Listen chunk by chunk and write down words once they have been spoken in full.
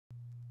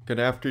Good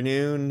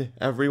afternoon,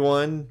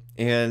 everyone.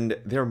 And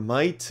there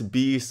might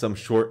be some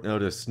short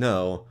notice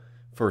snow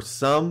for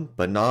some,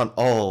 but not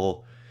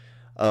all,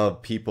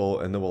 of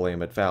people in the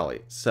Willamette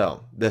Valley.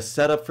 So, the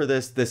setup for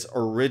this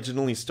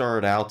originally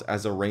started out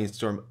as a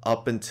rainstorm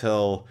up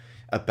until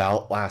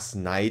about last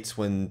night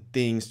when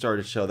things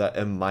started to show that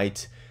it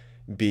might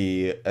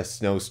be a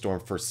snowstorm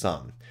for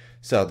some.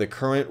 So the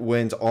current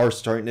winds are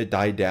starting to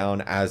die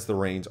down as the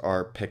rains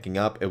are picking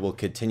up. It will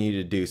continue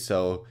to do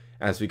so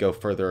as we go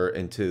further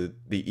into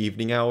the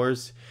evening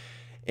hours.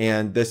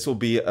 And this will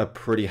be a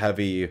pretty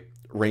heavy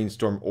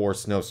rainstorm or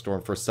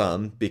snowstorm for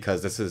some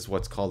because this is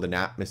what's called an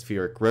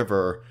atmospheric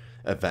river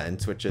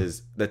event, which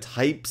is the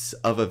types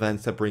of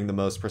events that bring the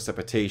most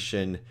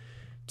precipitation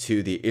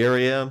to the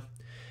area.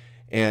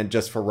 And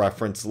just for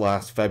reference,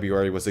 last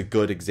February was a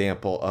good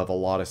example of a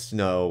lot of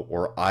snow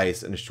or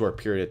ice in a short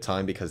period of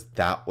time because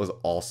that was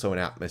also an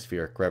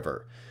atmospheric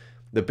river.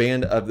 The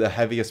band of the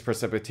heaviest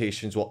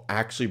precipitations will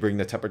actually bring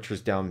the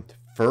temperatures down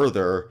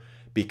further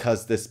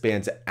because this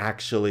band's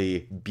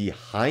actually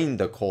behind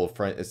the cold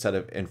front instead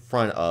of in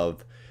front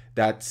of.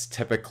 That's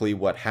typically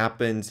what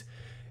happens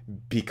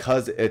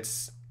because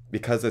it's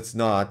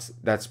not,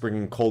 that's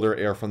bringing colder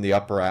air from the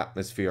upper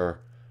atmosphere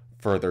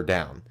further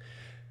down.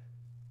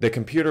 The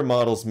computer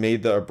models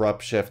made the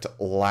abrupt shift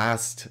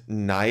last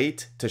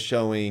night to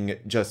showing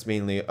just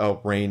mainly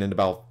rain in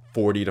about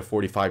 40 to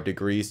 45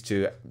 degrees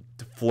to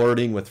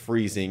flirting with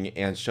freezing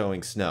and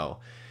showing snow.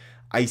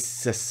 I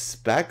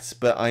suspect,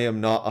 but I am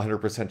not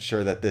 100%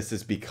 sure that this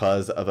is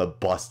because of a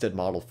busted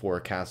model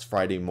forecast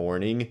Friday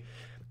morning,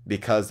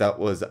 because that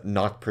was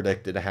not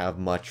predicted to have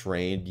much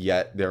rain,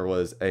 yet there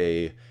was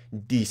a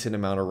decent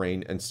amount of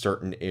rain in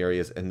certain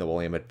areas in the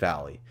Willamette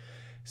Valley.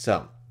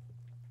 So,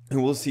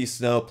 we'll see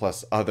snow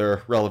plus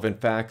other relevant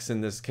facts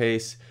in this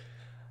case.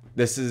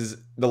 The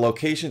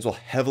locations will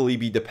heavily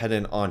be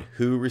dependent on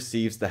who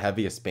receives the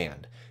heaviest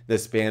band.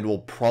 This band will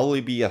probably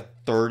be a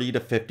 30 to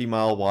 50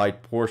 mile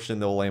wide portion of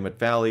the Willamette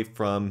Valley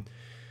from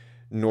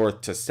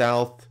north to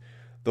south.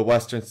 The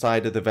western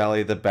side of the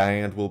valley, the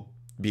band will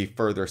be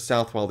further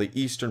south, while the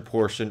eastern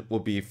portion will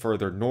be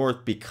further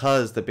north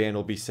because the band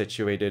will be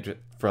situated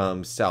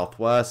from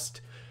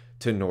southwest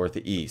to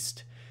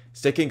northeast.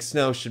 Sticking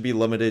snow should be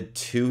limited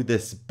to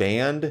this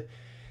band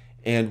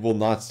and will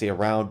not stay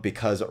around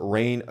because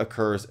rain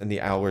occurs in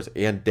the hours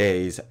and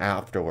days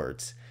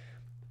afterwards.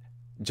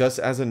 Just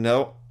as a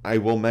note, I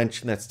will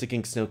mention that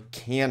sticking snow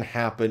can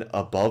happen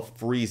above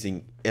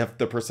freezing if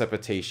the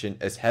precipitation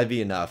is heavy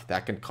enough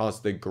that can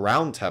cause the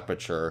ground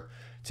temperature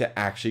to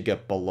actually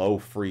get below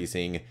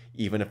freezing,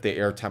 even if the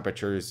air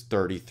temperature is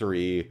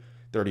 33,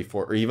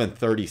 34, or even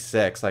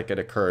 36 like it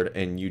occurred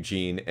in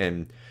Eugene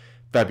in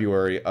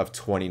February of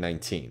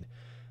 2019.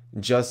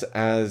 Just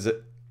as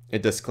a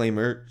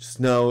disclaimer,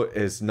 snow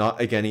is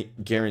not a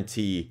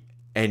guarantee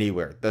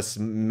anywhere. This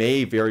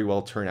may very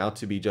well turn out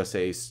to be just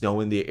a snow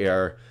in the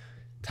air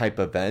type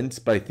event,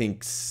 but I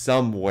think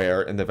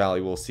somewhere in the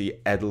valley we'll see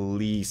at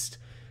least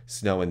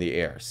snow in the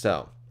air.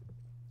 So,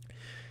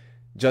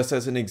 just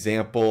as an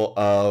example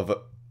of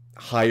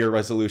higher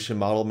resolution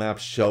model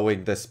maps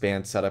showing this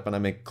band setup, and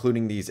I'm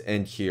including these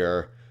in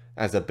here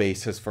as a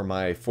basis for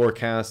my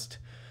forecast.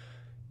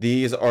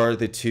 These are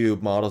the two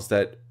models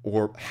that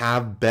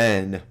have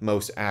been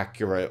most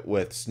accurate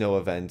with snow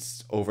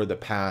events over the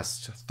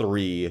past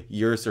 3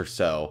 years or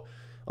so.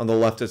 On the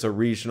left is a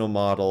regional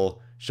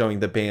model showing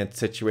the band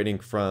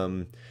situating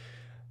from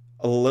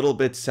a little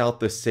bit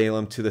south of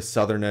Salem to the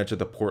southern edge of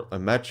the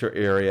Portland metro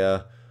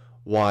area,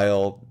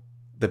 while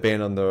the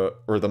band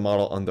the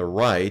model on the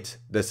right,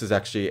 this is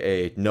actually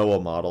a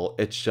NOAA model.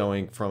 It's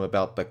showing from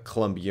about the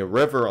Columbia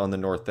River on the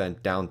north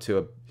end down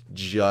to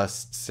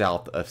just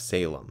south of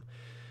Salem.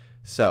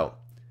 So,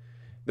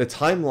 the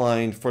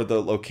timeline for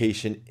the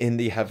location in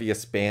the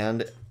heaviest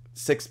band,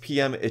 6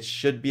 p.m., it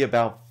should be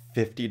about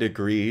 50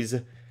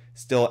 degrees,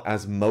 still,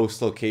 as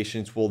most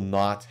locations will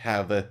not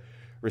have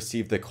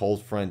received the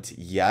cold front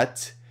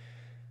yet.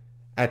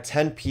 At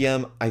 10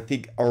 p.m., I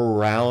think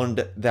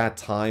around that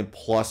time,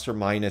 plus or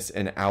minus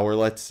an hour,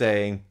 let's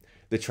say,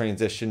 the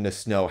transition to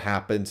snow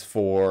happens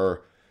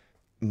for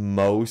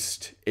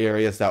most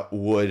areas that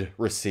would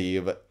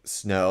receive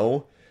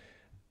snow.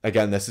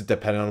 Again, this is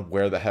dependent on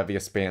where the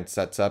heaviest band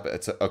sets up.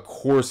 It's of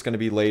course going to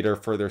be later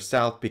further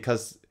south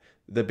because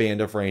the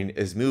band of rain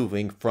is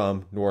moving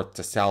from north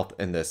to south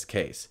in this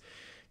case.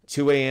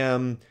 2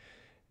 a.m.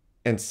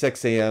 and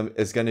 6 a.m.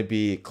 is going to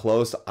be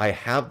close. I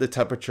have the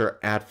temperature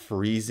at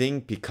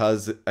freezing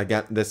because,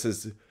 again, this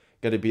is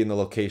going to be in the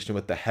location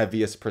with the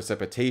heaviest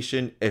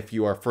precipitation. If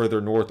you are further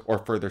north or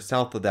further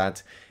south of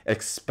that,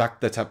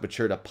 expect the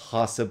temperature to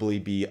possibly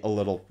be a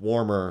little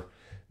warmer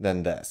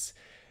than this.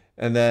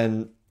 And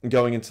then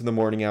going into the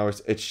morning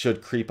hours, it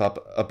should creep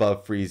up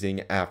above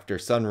freezing after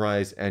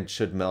sunrise and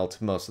should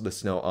melt most of the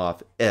snow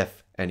off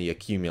if any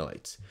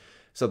accumulates.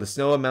 So the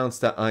snow amounts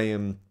that I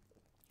am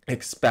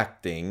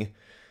expecting.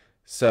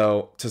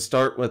 So to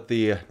start with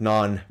the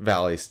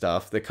non-valley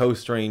stuff, the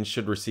coast range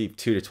should receive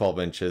 2 to 12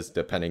 inches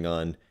depending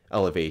on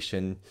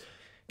elevation.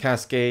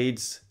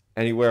 Cascades,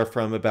 anywhere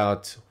from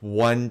about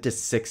 1 to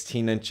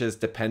 16 inches,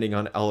 depending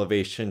on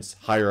elevations,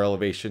 higher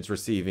elevations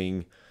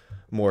receiving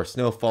more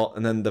snowfall,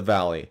 and then the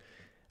valley.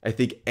 I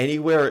think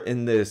anywhere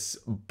in this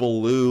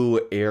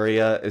blue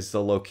area is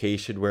the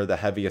location where the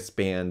heaviest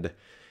band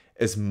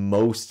is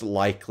most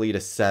likely to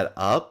set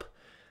up.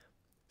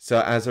 So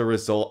as a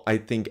result, I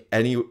think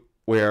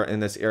anywhere in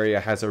this area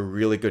has a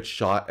really good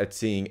shot at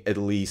seeing at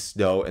least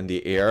snow in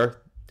the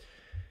air.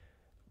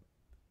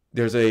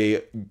 There's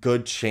a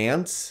good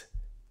chance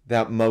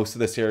that most of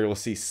this area will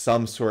see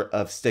some sort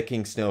of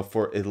sticking snow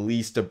for at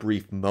least a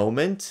brief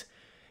moment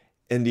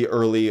in the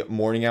early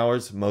morning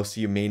hours. Most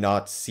of you may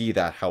not see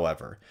that,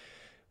 however.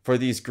 For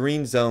these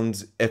green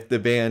zones, if the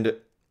band,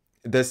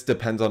 this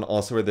depends on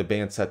also where the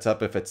band sets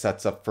up. If it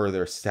sets up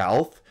further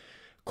south,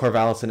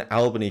 Corvallis and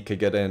Albany could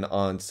get in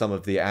on some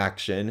of the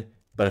action,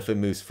 but if it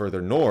moves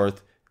further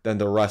north, then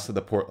the rest of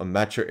the Portland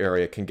metro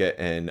area can get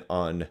in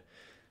on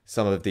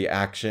some of the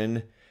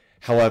action.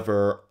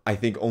 However, I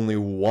think only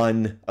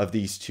one of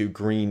these two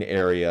green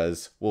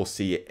areas will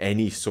see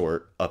any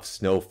sort of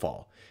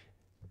snowfall.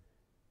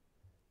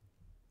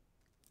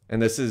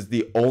 And this is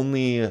the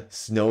only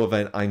snow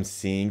event I'm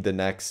seeing the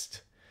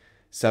next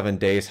 7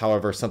 days.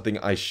 However, something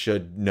I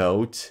should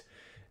note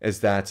is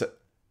that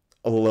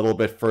a little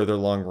bit further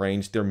long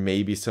range, there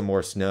may be some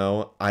more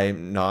snow.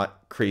 I'm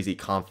not crazy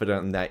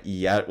confident in that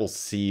yet. We'll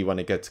see when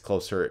it gets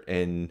closer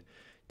in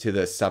to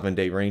the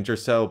 7-day range or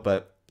so.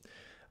 But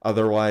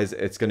otherwise,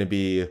 it's going to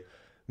be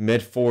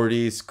mid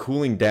 40s,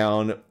 cooling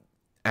down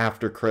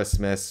after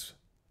Christmas,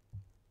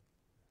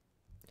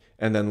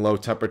 and then low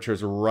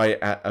temperatures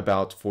right at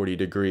about 40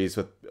 degrees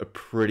with a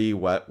pretty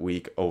wet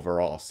week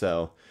overall.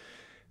 So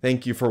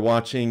thank you for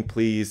watching.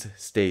 Please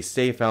stay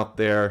safe out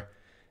there,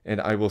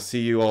 and I will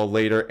see you all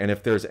later. And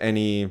if there's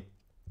any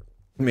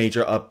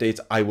major updates,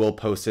 I will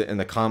post it in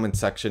the comment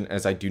section,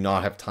 as I do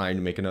not have time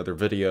to make another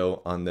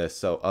video on this.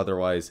 So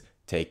otherwise,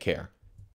 take care.